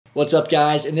What's up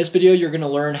guys? In this video, you're going to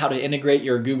learn how to integrate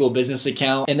your Google business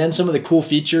account and then some of the cool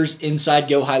features inside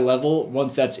GoHighLevel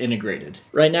once that's integrated.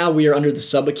 Right now, we are under the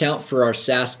sub account for our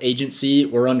SaaS agency.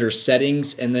 We're under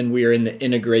settings and then we are in the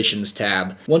integrations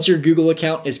tab. Once your Google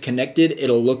account is connected,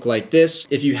 it'll look like this.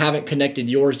 If you haven't connected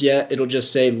yours yet, it'll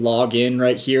just say log in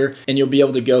right here and you'll be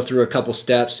able to go through a couple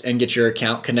steps and get your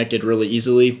account connected really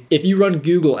easily. If you run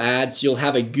Google Ads, you'll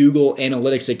have a Google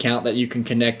Analytics account that you can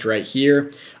connect right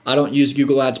here. I don't use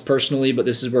Google Ads personally, but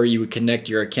this is where you would connect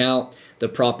your account, the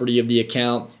property of the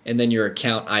account, and then your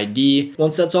account ID.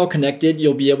 Once that's all connected,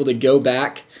 you'll be able to go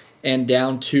back and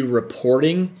down to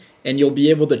reporting, and you'll be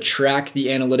able to track the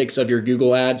analytics of your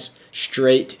Google Ads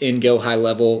straight in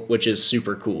GoHighLevel, which is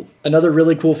super cool. Another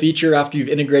really cool feature after you've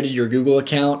integrated your Google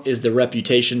account is the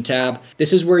reputation tab.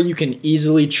 This is where you can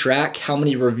easily track how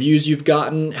many reviews you've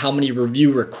gotten, how many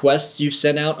review requests you've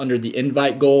sent out under the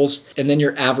invite goals, and then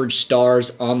your average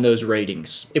stars on those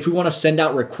ratings. If we want to send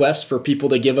out requests for people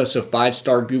to give us a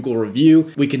 5-star Google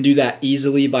review, we can do that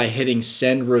easily by hitting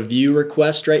send review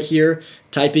request right here.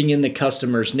 Typing in the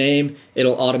customer's name,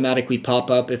 it'll automatically pop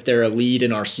up if they're a lead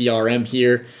in our CRM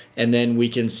here, and then we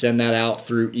can send that out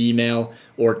through email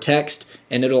or text,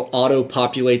 and it'll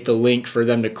auto-populate the link for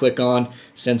them to click on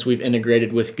since we've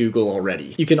integrated with Google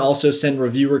already. You can also send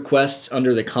review requests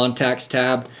under the contacts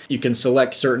tab. You can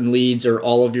select certain leads or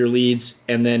all of your leads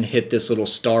and then hit this little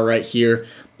star right here,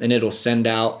 and it'll send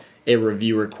out a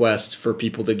review request for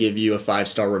people to give you a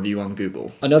 5-star review on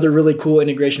Google. Another really cool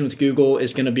integration with Google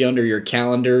is going to be under your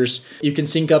calendars. You can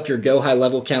sync up your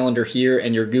GoHighLevel calendar here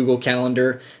and your Google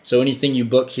calendar. So anything you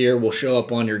book here will show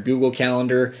up on your Google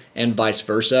calendar and vice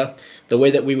versa. The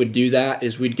way that we would do that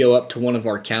is we'd go up to one of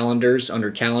our calendars under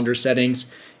calendar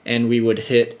settings and we would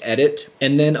hit edit.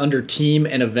 And then under team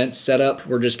and event setup,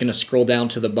 we're just going to scroll down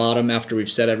to the bottom after we've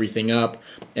set everything up.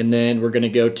 And then we're going to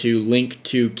go to link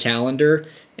to calendar.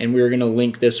 And we're going to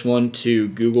link this one to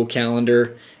Google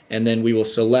Calendar, and then we will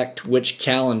select which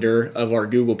calendar of our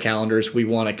Google calendars we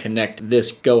want to connect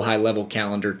this GoHighLevel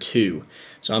calendar to.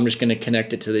 So I'm just going to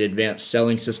connect it to the Advanced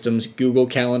Selling Systems Google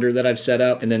Calendar that I've set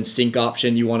up, and then sync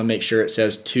option, you want to make sure it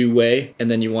says two-way,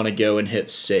 and then you want to go and hit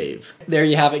save. There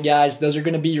you have it, guys. Those are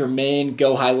going to be your main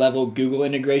GoHighLevel Google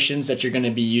integrations that you're going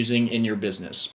to be using in your business.